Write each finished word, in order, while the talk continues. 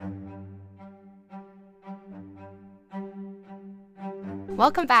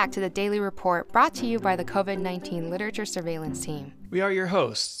Welcome back to the Daily Report, brought to you by the COVID-19 Literature Surveillance Team. We are your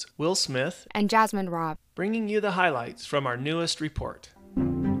hosts, Will Smith and Jasmine Robb, bringing you the highlights from our newest report.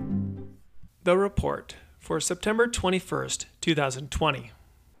 The report for September 21st, 2020.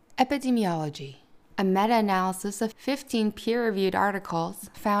 Epidemiology. A meta-analysis of 15 peer-reviewed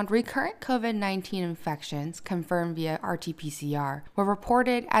articles found recurrent COVID-19 infections confirmed via RT-PCR were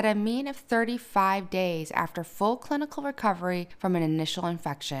reported at a mean of 35 days after full clinical recovery from an initial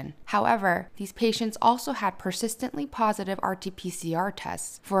infection. However, these patients also had persistently positive RT-PCR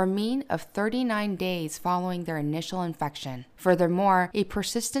tests for a mean of 39 days following their initial infection. Furthermore, a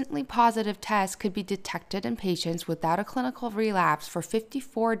persistently positive test could be detected in patients without a clinical relapse for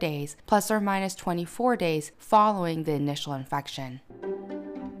 54 days plus or minus 24 days following the initial infection.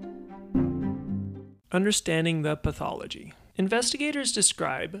 Understanding the pathology. Investigators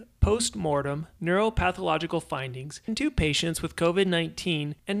describe post-mortem neuropathological findings in 2 patients with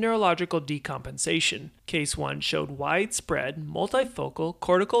COVID-19 and neurological decompensation. Case 1 showed widespread multifocal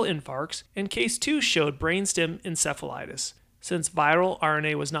cortical infarcts, and Case 2 showed brainstem encephalitis. Since viral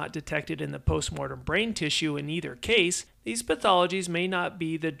RNA was not detected in the postmortem brain tissue in either case, these pathologies may not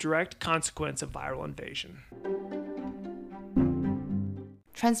be the direct consequence of viral invasion.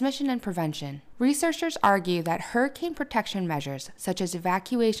 Transmission and prevention. Researchers argue that hurricane protection measures, such as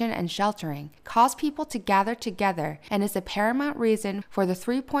evacuation and sheltering, cause people to gather together and is a paramount reason for the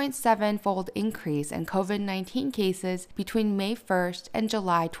 3.7-fold increase in COVID-19 cases between May 1st and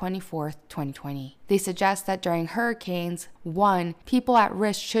July 24th, 2020. They suggest that during hurricanes, 1. People at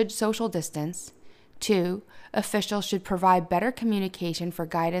risk should social distance. 2. Officials should provide better communication for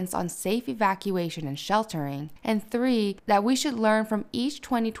guidance on safe evacuation and sheltering. And 3. That we should learn from each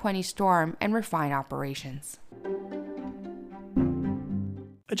 2020 storm and refine operations.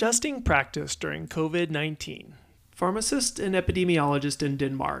 Adjusting practice during COVID-19. Pharmacist and epidemiologist in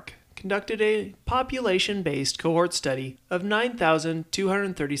Denmark conducted a population-based cohort study of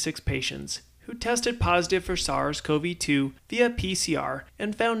 9,236 patients who tested positive for SARS-CoV-2 via PCR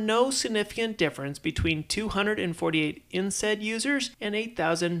and found no significant difference between 248 NSAID users and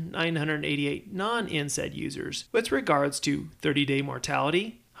 8,988 non-NSAID users with regards to 30-day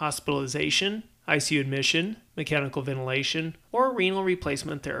mortality, hospitalization, ICU admission, mechanical ventilation, or renal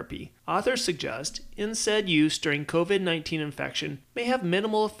replacement therapy. Authors suggest NSAID use during COVID-19 infection may have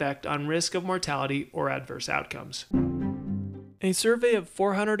minimal effect on risk of mortality or adverse outcomes. A survey of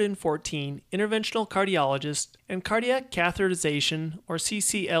 414 interventional cardiologists and cardiac catheterization or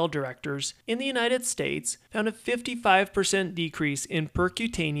CCL directors in the United States found a 55% decrease in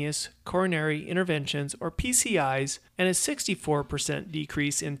percutaneous coronary interventions or PCIs and a 64%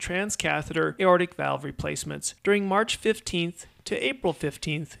 decrease in transcatheter aortic valve replacements during March 15th to April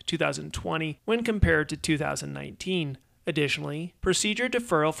 15th, 2020 when compared to 2019. Additionally, procedure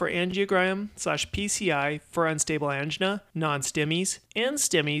deferral for angiogram/PCI for unstable angina, non-STEMIs, and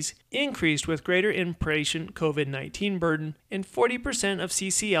STEMIs increased with greater inpatient COVID-19 burden, and 40% of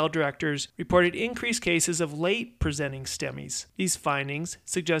CCL directors reported increased cases of late-presenting STEMIs. These findings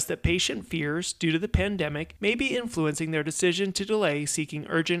suggest that patient fears due to the pandemic may be influencing their decision to delay seeking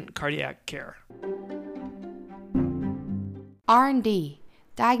urgent cardiac care. R&D,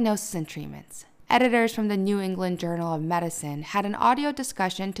 diagnosis and treatments. Editors from the New England Journal of Medicine had an audio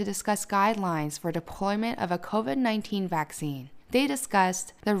discussion to discuss guidelines for deployment of a COVID-19 vaccine. They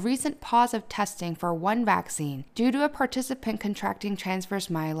discussed the recent pause of testing for one vaccine due to a participant contracting transverse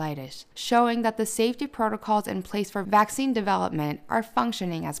myelitis, showing that the safety protocols in place for vaccine development are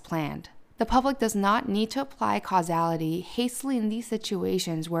functioning as planned. The public does not need to apply causality hastily in these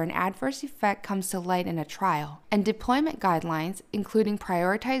situations where an adverse effect comes to light in a trial, and deployment guidelines, including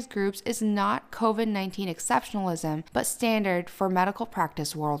prioritized groups, is not COVID-19 exceptionalism, but standard for medical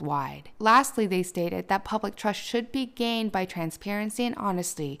practice worldwide. Lastly, they stated that public trust should be gained by transparency and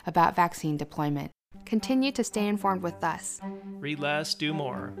honesty about vaccine deployment. Continue to stay informed with us. Read less, do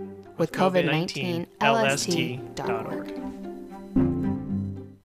more. With COVID-19, LST.org.